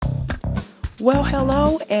Well,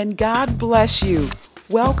 hello and God bless you.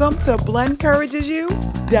 Welcome to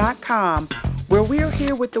blendencouragesyou.com, where we are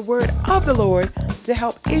here with the word of the Lord to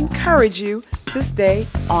help encourage you to stay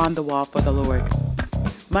on the wall for the Lord.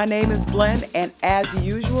 My name is Blend, and as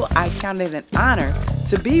usual, I count it an honor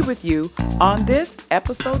to be with you on this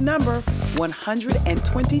episode number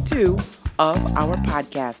 122 of our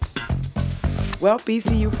podcast. Well,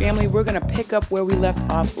 BCU family, we're going to pick up where we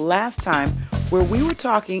left off last time, where we were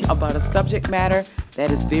talking about a subject matter that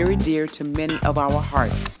is very dear to many of our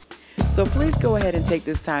hearts. So please go ahead and take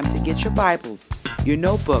this time to get your Bibles, your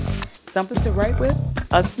notebooks, something to write with,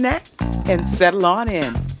 a snack, and settle on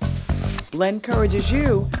in. Blend Encourages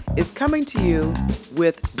You is coming to you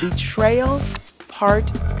with Betrayal Part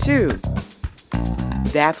 2.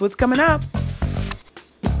 That's what's coming up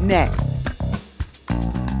next.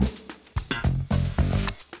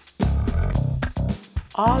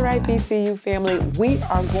 All right, BCU family, we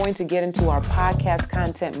are going to get into our podcast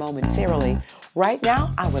content momentarily. Right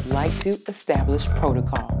now, I would like to establish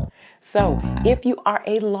protocol. So, if you are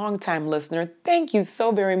a longtime listener, thank you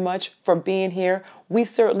so very much for being here. We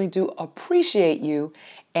certainly do appreciate you.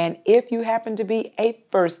 And if you happen to be a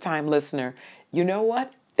first-time listener, you know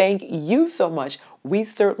what? Thank you so much. We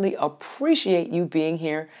certainly appreciate you being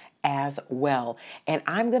here as well. And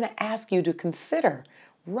I'm going to ask you to consider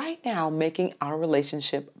right now making our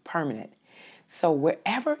relationship permanent. So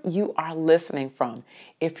wherever you are listening from,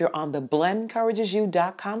 if you're on the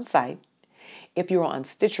blendencouragesyou.com site, if you're on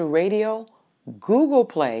Stitcher Radio, Google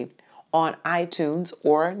Play, on iTunes,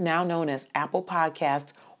 or now known as Apple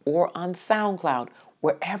Podcasts, or on SoundCloud,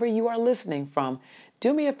 wherever you are listening from,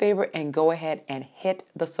 do me a favor and go ahead and hit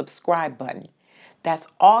the subscribe button. That's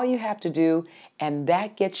all you have to do, and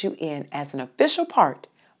that gets you in as an official part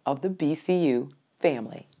of the BCU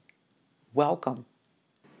family. Welcome.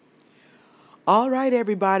 All right,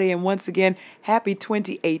 everybody. And once again, happy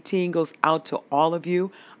 2018 goes out to all of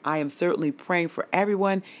you. I am certainly praying for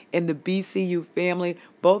everyone in the BCU family,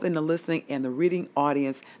 both in the listening and the reading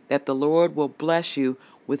audience, that the Lord will bless you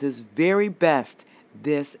with his very best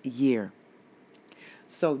this year.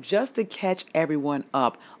 So just to catch everyone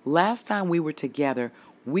up, last time we were together,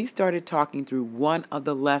 we started talking through one of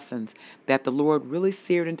the lessons that the Lord really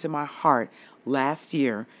seared into my heart last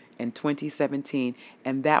year in 2017,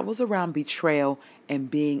 and that was around betrayal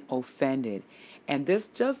and being offended. And this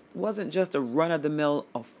just wasn't just a run-of-the-mill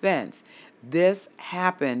offense. This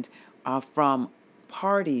happened from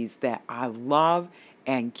parties that I love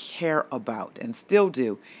and care about and still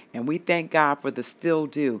do. And we thank God for the still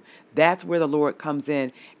do. That's where the Lord comes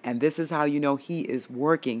in. And this is how you know he is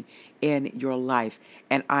working in your life.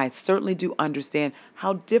 And I certainly do understand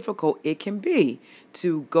how difficult it can be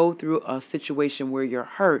to go through a situation where you're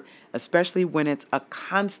hurt, especially when it's a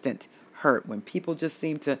constant hurt, when people just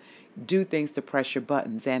seem to do things to press your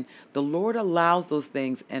buttons. And the Lord allows those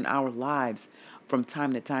things in our lives from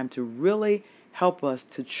time to time to really help us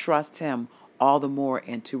to trust him all the more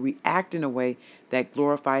and to react in a way that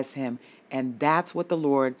glorifies him. And that's what the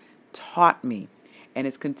Lord taught me. And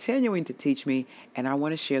it's continuing to teach me, and I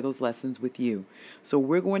want to share those lessons with you. So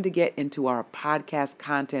we're going to get into our podcast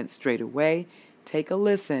content straight away. Take a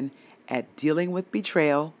listen at Dealing with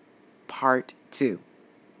Betrayal, Part 2.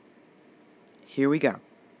 Here we go.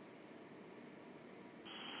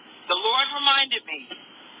 The Lord reminded me,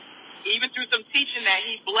 even through some teaching that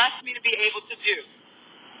he blessed me to be able to do,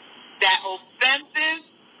 that offenses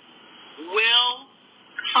will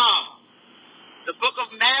come. The book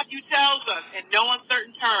of Matthew tells us in no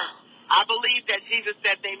uncertain terms, I believe that Jesus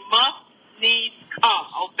said they must needs come.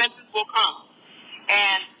 Offenses will come.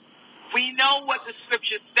 And we know what the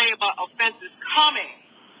scriptures say about offenses coming.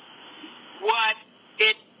 What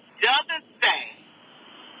it doesn't say,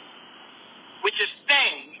 which is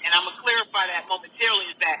saying, and I'm going to clarify that momentarily,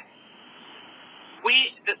 is that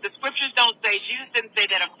the scriptures don't say, Jesus didn't say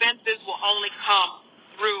that offenses will only come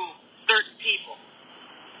through certain people.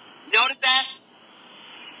 Notice that?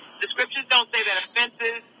 The scriptures don't say that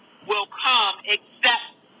offenses will come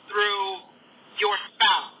except through your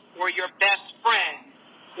spouse or your best friend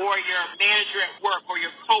or your manager at work or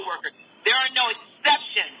your coworker. There are no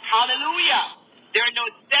exceptions. Hallelujah. There are no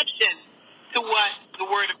exceptions to what the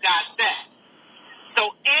Word of God says.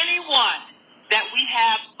 So anyone that we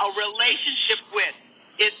have a relationship with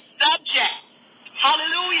is subject,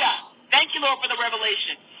 hallelujah, thank you, Lord, for the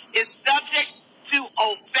revelation, is subject to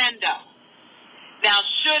offend us. Now,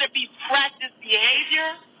 should it be practiced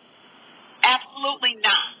behavior? Absolutely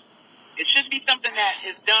not. It shouldn't be something that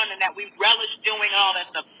is done and that we relish doing all that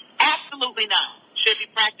stuff. Absolutely not. Should it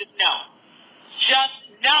be practiced? No. Just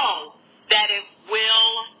know that it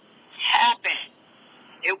will happen.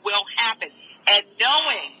 It will happen. And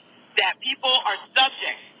knowing that people are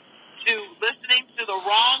subject to listening to the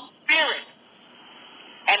wrong spirit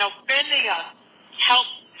and offending us help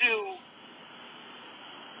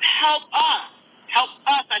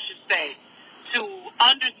us, I should say, to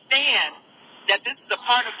understand that this is a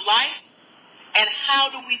part of life and how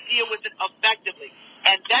do we deal with it effectively.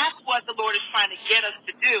 And that's what the Lord is trying to get us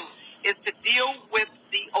to do, is to deal with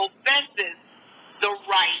the offenses the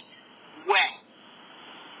right way.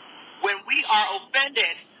 When we are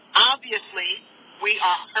offended, obviously we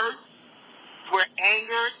are hurt, we're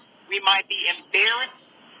angered, we might be embarrassed,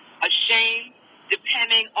 ashamed,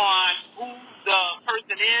 depending on who the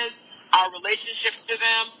person is, our relationship to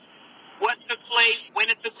them, what took place, when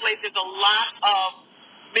it took place. There's a lot of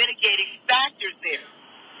mitigating factors there.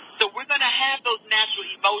 So we're going to have those natural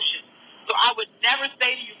emotions. So I would never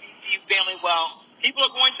say to you, BCU family, well, people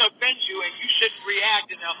are going to offend you and you should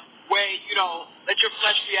react in a way, let your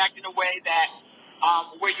flesh react in a way that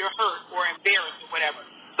where you're hurt or embarrassed or whatever.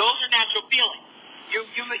 Those are natural feelings. You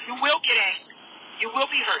will get angry. You will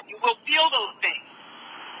be hurt. You will feel those things.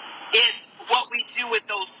 It's what we do with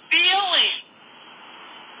those feelings.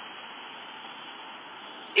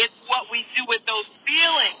 It's what we do with those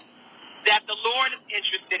feelings that the Lord is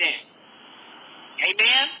interested in.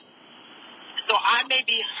 Amen? So I may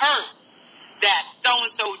be hurt that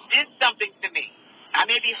so-and-so did something to me. I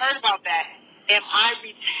may be hurt about that. Am I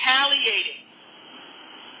retaliating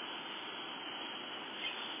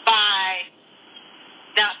by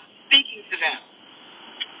not speaking to them?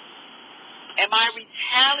 Am I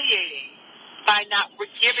retaliating by not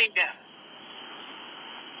forgiving them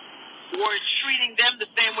or treating them the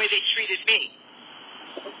same way they treated me?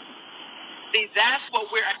 See, that's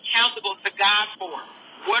what we're accountable to God for.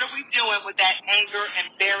 What are we doing with that anger,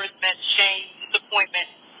 embarrassment, shame, disappointment,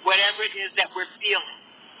 whatever it is that we're feeling?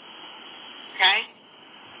 Okay?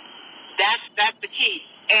 That's the key.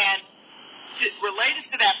 And related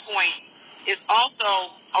to that point is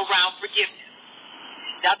also around forgiveness.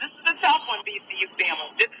 Now, this is a tough one, BCU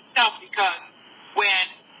family. This is tough because when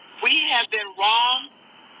we have been wrong,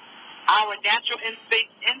 our natural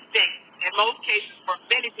instinct in most cases for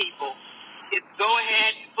many people is go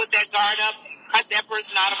ahead and put that guard up and cut that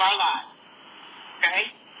person out of our lives. Okay?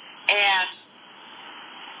 And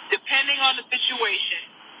depending on the situation,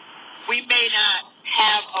 we may not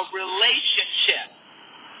have a relationship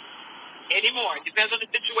anymore. It depends on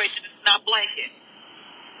the situation. It's not blanket.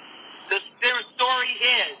 The story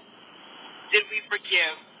is, did we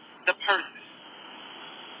forgive the person?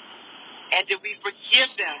 And did we forgive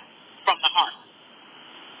them from the heart?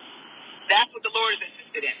 That's what the Lord is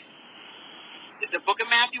interested in. In the book of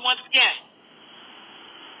Matthew, once again,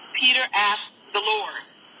 Peter asked the Lord,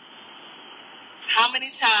 how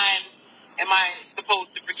many times am I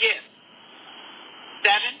supposed to forgive?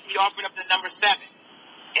 7? He offered up the number 7.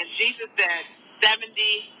 And Jesus said, 70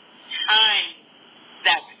 times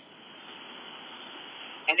 7.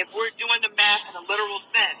 And if we're doing the math in a literal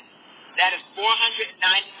sense, that is 490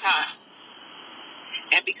 times.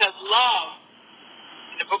 And because love,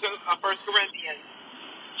 in the book of 1 Corinthians,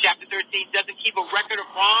 chapter 13, doesn't keep a record of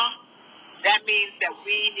wrong, that means that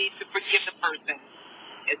we need to forgive the person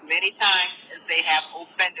as many times as they have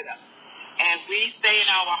offended us. And we say in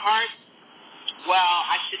our hearts, well,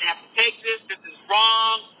 I shouldn't have to take this is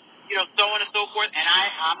wrong, so on and so forth. And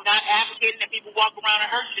I'm not advocating that people walk around and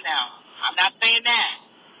hurt you now. I'm not saying that.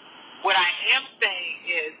 What I am saying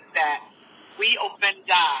is that we offend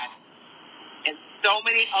God in so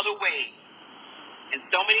many other ways, in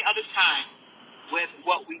so many other times, with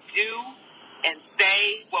what we do and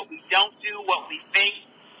say, what we don't do, what we think,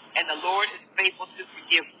 and the Lord is faithful to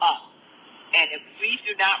forgive us. And if we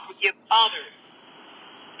do not forgive others,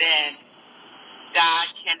 then God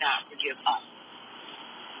cannot forgive us.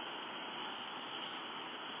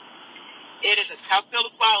 It is a tough pill to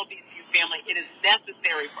swallow, BCU family. It is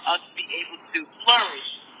necessary for us to be able to flourish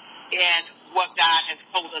in what God has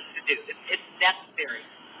told us to do. It's necessary.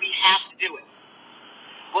 We have to do it.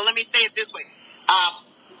 Well, let me say it this way.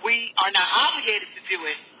 We are not obligated to do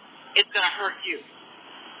it. It's going to hurt you.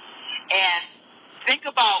 And think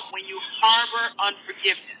about when you harbor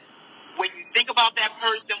unforgiveness. When you think about that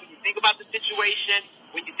person, when you think about the situation,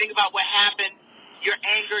 when you think about what happened, your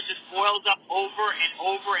anger just boils up over and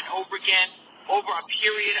over and over again over a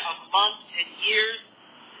period of months and years.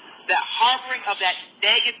 The harboring of that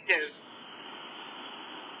negative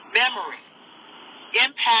memory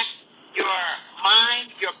impacts your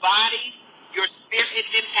mind, your body, your spirit. It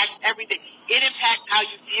impacts everything. It impacts how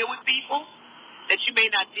you deal with people, that you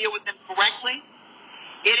may not deal with them correctly.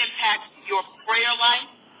 It impacts your prayer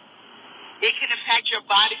life. It can impact your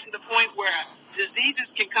body to the point where diseases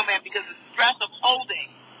can come in because the stress of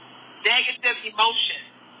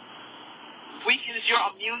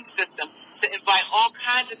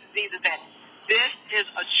sees is that this is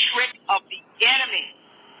a trick of the enemy.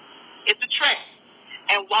 It's a trick.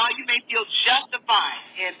 And while you may feel justified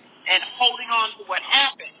in holding on to what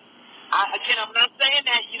happened, again, I'm not saying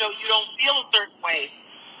that, you don't feel a certain way.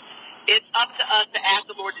 It's up to us to ask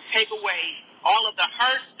the Lord to take away all of the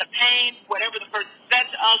hurt, the pain, whatever the person said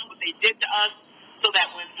to us, what they did to us, so that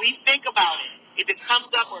when we think about it, if it comes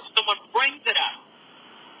up or if someone brings it up,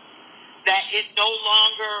 that it no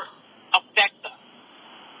longer affects us,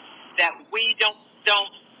 that we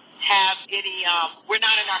don't have any, we're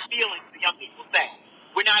not in our feelings, the young people say.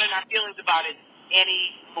 We're not in our feelings about it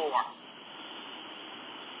anymore.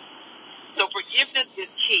 So forgiveness is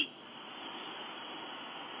key.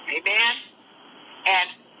 Amen? And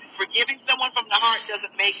forgiving someone from the heart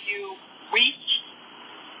doesn't make you weak.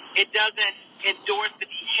 It doesn't endorse the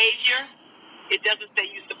behavior. It doesn't say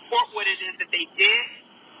you support what it is that they did.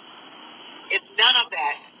 It's none of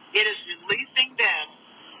that. It is releasing them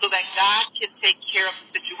so that God can take care of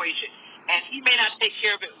the situation. And he may not take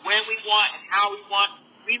care of it when we want and how we want.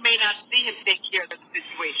 We may not see him take care of the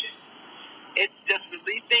situation. It's just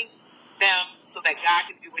releasing them so that God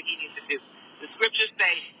can do what he needs to do. The scriptures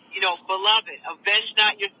say, beloved, avenge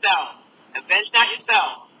not yourself. Avenge not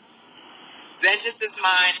yourself. Vengeance is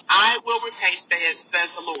mine. I will repay, says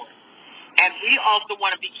the Lord. And we also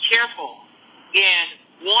want to be careful in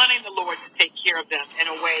wanting the Lord to take care of them in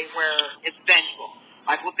a way where it's vengeful.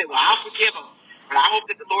 Like we'll say, well, I'll forgive them, but I hope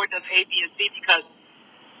that the Lord does A, B, and C, because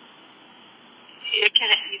it can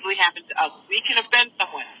easily happen to us. We can offend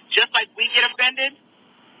someone. Just like we get offended,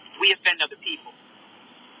 we offend other people.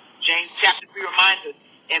 James chapter 3 reminds us,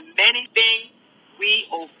 in many things we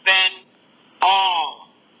offend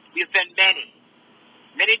all. We offend many.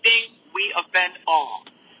 Many things we offend all.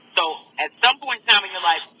 So at some point in time in your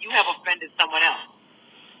life, you have offended someone else.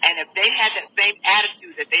 And if they had that same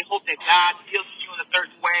attitude that they hope that God deals with you in a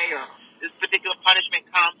certain way or this particular punishment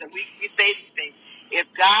comes, and we say these things, if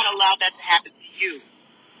God allowed that to happen to you,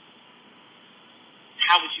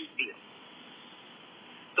 how would you feel?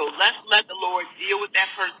 So let's let the Lord deal with that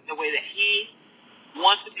person the way that he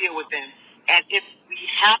wants to deal with them. And if we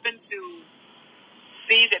happen to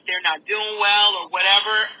see that they're not doing well or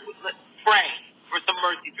whatever, let's pray for some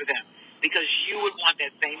mercy for them, because you would want that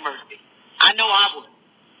same mercy. I know I would.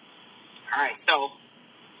 All right, so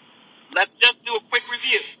let's just do a quick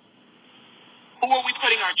review. Who are we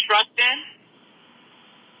putting our trust in?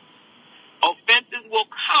 Offenses will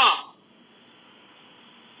come,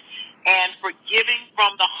 and forgiving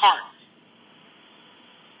from the heart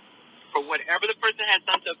for whatever the person has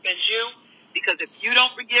done to offend you, because if you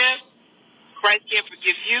don't forgive, Christ can't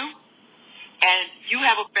forgive you, and you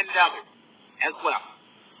have offended others as well.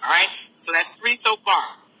 All right? So that's 3 so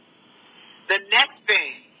far. The next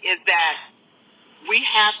thing is that we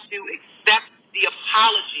have to accept the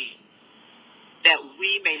apology that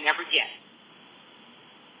we may never get.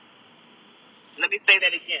 Let me say that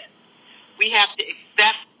again. We have to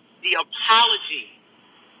accept the apology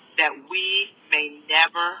that we may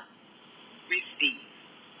never receive.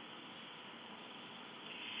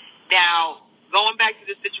 Now, going back to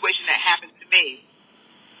the situation that happened to me,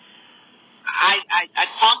 I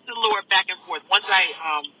talked to the Lord back and forth. Once I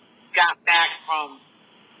got back from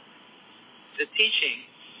the teaching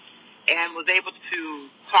and was able to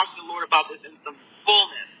talk to the Lord about this in some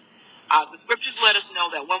fullness, the scriptures let us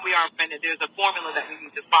know that when we are offended, there's a formula that we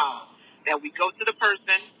need to follow. That we go to the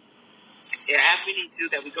person, as we need to,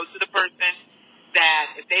 that we go to the person,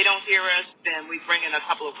 that if they don't hear us, then we bring in a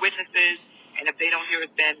couple of witnesses, and if they don't hear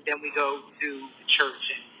us, then we go to the church,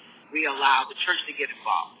 and we allow the church to get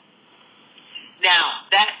involved. Now,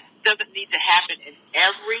 that doesn't need to happen in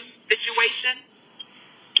every situation.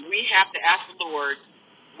 We have to ask the Lord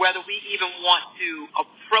whether we even want to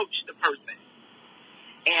approach the person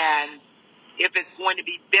and if it's going to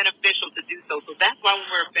be beneficial to do so. So that's why when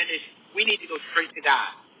we're offended, we need to go straight to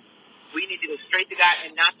God. We need to go straight to God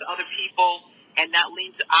and not to other people and not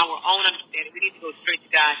lean to our own understanding. We need to go straight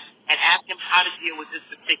to God and ask him how to deal with this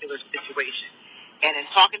particular situation. And in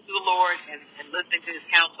talking to the Lord and listening to his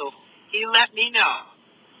counsel, he let me know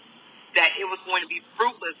that it was going to be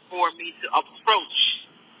fruitless for me to approach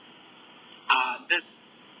this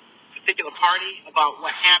particular party about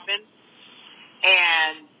what happened.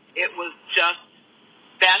 And it was just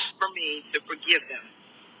best for me to forgive them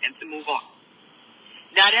and to move on.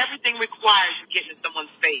 Not everything requires you getting in someone's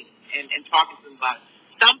face and talking to them about it.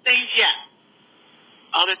 Some things, yes.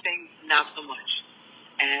 Other things, not so much.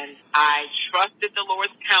 And I trusted the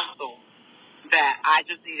Lord's counsel that I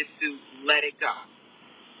just needed to let it go.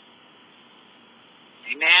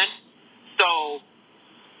 Amen? So,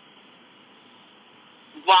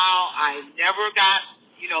 while I never got,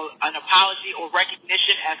 an apology or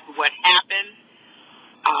recognition as to what happened.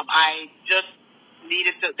 I just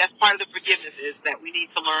needed to, that's part of the forgiveness, is that we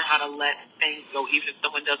need to learn how to let things go, even if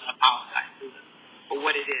someone doesn't apologize to us for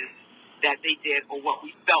what it is that they did or what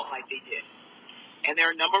we felt like they did. And there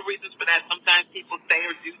are a number of reasons for that. Sometimes people say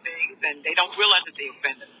or do things and they don't realize that they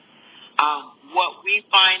offended us. What we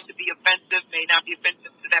find to be offensive may not be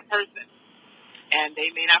offensive to that person, and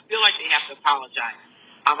they may not feel like they have to apologize.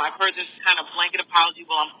 I've heard this kind of blanket apology,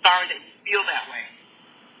 well, I'm sorry that you feel that way.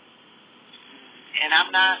 And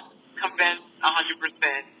I'm not convinced 100%,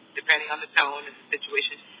 depending on the tone and the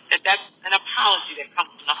situation, that that's an apology that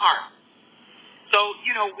comes from the heart. So,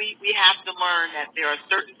 we have to learn that there are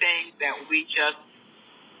certain things that we just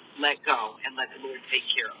let go and let the Lord take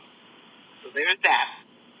care of. So there's that.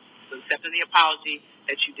 So accepting the apology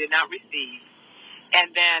that you did not receive.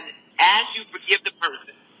 And then as you forgive the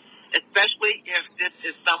person, especially if this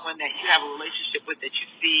is someone that you have a relationship with that you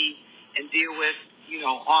see and deal with,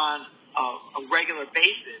 on a regular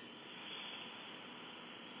basis,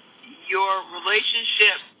 your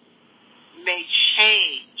relationship may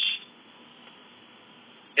change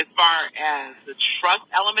as far as the trust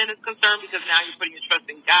element is concerned, because now you're putting your trust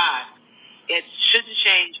in God. It shouldn't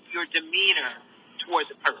change your demeanor toward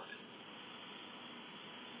the person.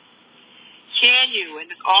 Can you, and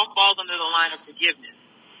this all falls under the line of forgiveness,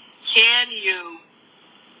 can you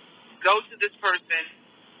go to this person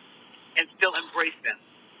and still embrace them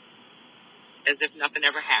as if nothing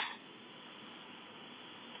ever happened?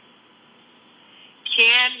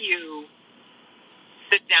 Can you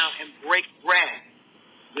sit down and break bread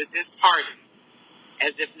with this party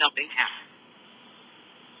as if nothing happened?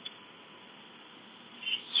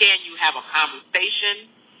 Can you have a conversation?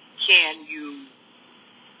 Can you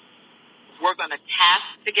work on a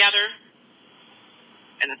task together,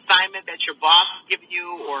 an assignment that your boss has given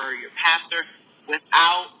you or your pastor,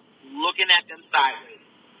 without looking at them sideways?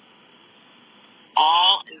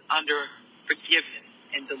 All is under forgiveness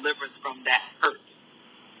and deliverance from that hurt.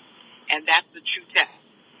 And that's the true test.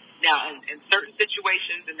 Now, in certain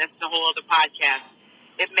situations, and that's the whole other podcast,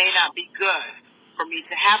 it may not be good for me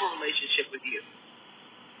to have a relationship with you.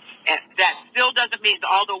 And that still doesn't mean,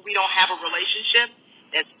 although we don't have a relationship,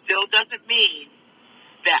 that still doesn't mean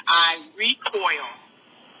that I recoil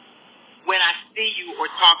when I see you or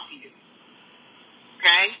talk to you.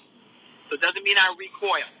 Okay? So it doesn't mean I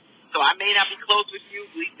recoil. So I may not be close with you.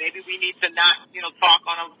 Maybe we need to not, talk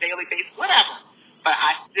on a daily basis, whatever. But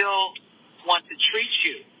I still want to treat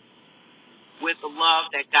you with the love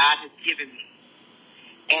that God has given me.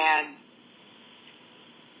 And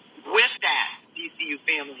with that, DCU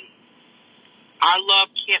family, our love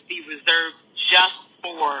can't be reserved just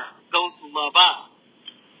for those who love us.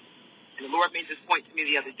 And the Lord made this point to me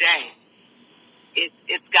the other day.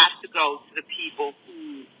 It's got to go to the people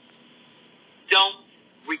who don't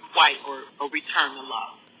requite or return the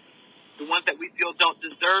love. The ones that we feel don't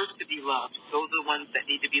deserve to be loved, those are the ones that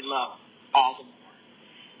need to be loved all the more.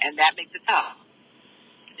 And that makes it tough.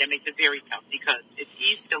 That makes it very tough, because it's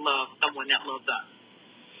easy to love someone that loves us.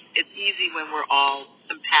 It's easy when we're all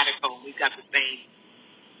simpatico and we've got the same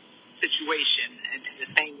situation and the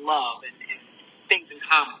same love and things in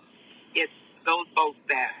common. It's those folks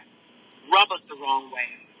that rub us the wrong way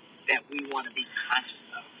that we want to be conscious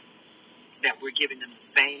of, that we're giving them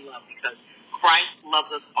the same love, because Christ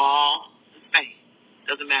loves us all the same.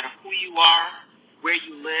 Doesn't matter who you are, where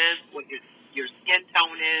you live, what your skin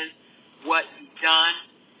tone is, what you've done,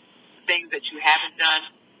 things that you haven't done.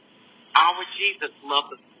 Our Jesus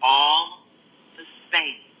loves us all the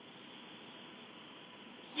same.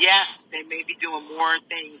 Yes, they may be doing more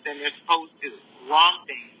things than they're supposed to, wrong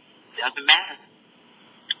things. Doesn't matter.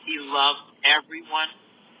 He loves everyone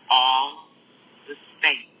all the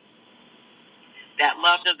same. That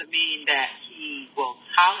love doesn't mean that he will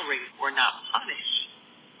tolerate or not punish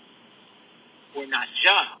or not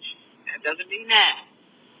judge. That doesn't mean that.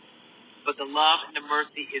 But the love and the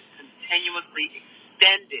mercy is continuously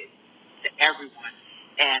extended to everyone.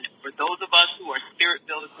 And for those of us who are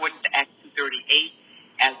spirit-filled, according to Acts 2:38,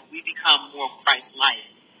 as we become more Christ-like,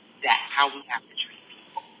 that's how we have to treat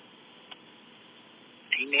people.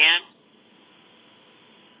 Amen?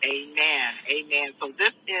 Amen. Amen. So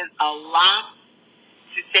this is a lot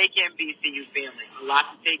to take in, BCU family. A lot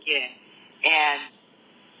to take in. And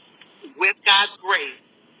with God's grace,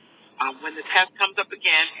 when the test comes up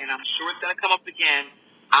again, and I'm sure it's going to come up again,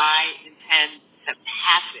 I intend to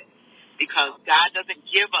pass it, because God doesn't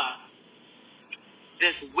give us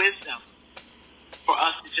this wisdom for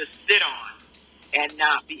us to just sit on and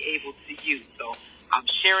not be able to use. So I'm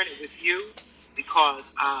sharing it with you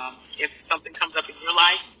because if something comes up in your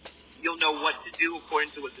life, you'll know what to do according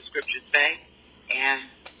to what the scriptures say. And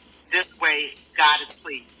this way, God is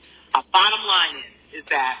pleased. Bottom line is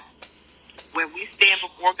that when we stand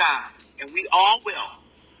before God, and we all will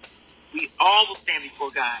stand before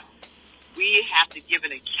God, we have to give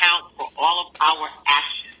an account for all of our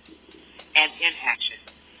actions and inaction.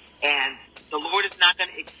 And the Lord is not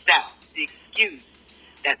going to accept the excuse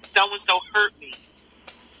that so-and-so hurt me,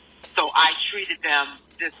 so I treated them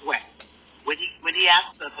this way. When he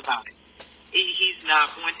asks us about it, he's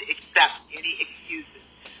not going to accept any excuses.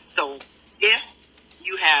 So if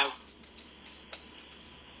you have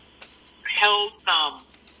held some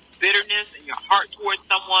bitterness in your heart towards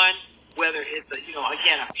someone, whether it's a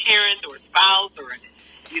parent or a spouse or an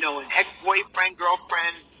ex-boyfriend,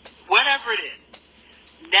 girlfriend, whatever it is,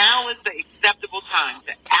 now is the acceptable time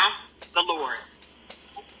to ask the Lord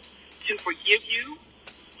to forgive you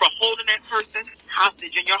for holding that person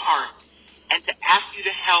hostage in your heart, and to ask you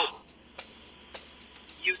to help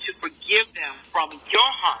you to forgive them from your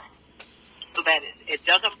heart, so that it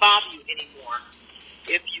doesn't bother you anymore.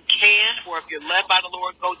 If you can, or if you're led by the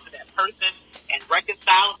Lord, go to that person and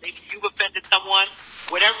reconcile. Maybe you've offended someone.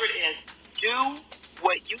 Whatever it is, do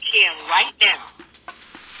what you can right now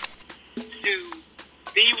to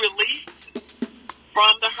be released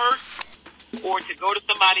from the hurt, or to go to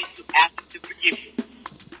somebody to ask them to forgive you.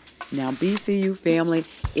 Now, BCU family,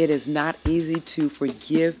 it is not easy to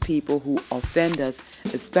forgive people who offend us,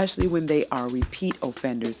 especially when they are repeat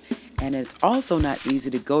offenders. And it's also not easy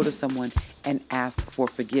to go to someone and ask for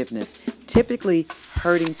forgiveness. Typically,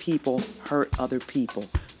 hurting people hurt other people.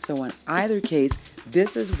 So in either case,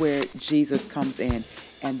 this is where Jesus comes in.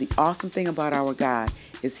 And the awesome thing about our God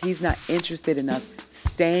is he's not interested in us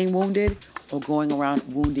staying wounded or going around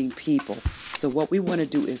wounding people. So what we want to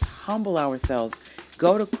do is humble ourselves,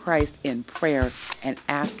 go to Christ in prayer, and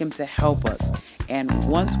ask him to help us. And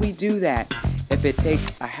once we do that, if it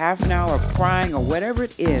takes a half an hour of crying or whatever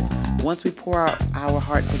it is, once we pour out our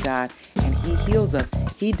heart to God and he heals us,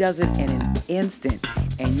 he does it in an instant.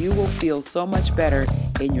 And you will feel so much better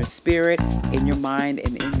in your spirit, in your mind,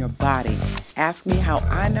 and in your body. Ask me how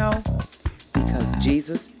I know, because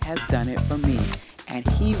Jesus has done it for me. And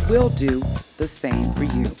he will do the same for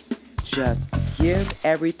you. Just give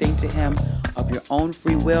everything to him of your own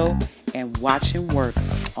free will and watch him work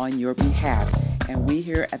on your behalf. And we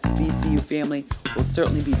here at the BCU family will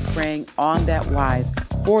certainly be praying on that wise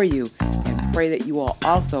for you, and pray that you all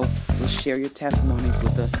also will share your testimonies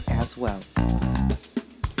with us as well.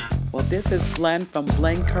 Well, this is Glenn from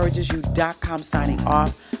BlenencouragesYou.com signing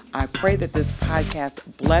off. I pray that this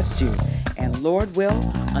podcast blessed you. And Lord will,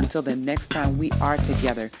 until the next time we are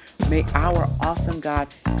together, may our awesome God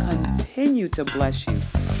continue to bless you,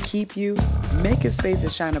 keep you, make his face to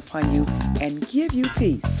shine upon you, and give you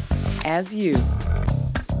peace as you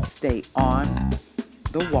stay on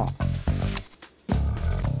the walk.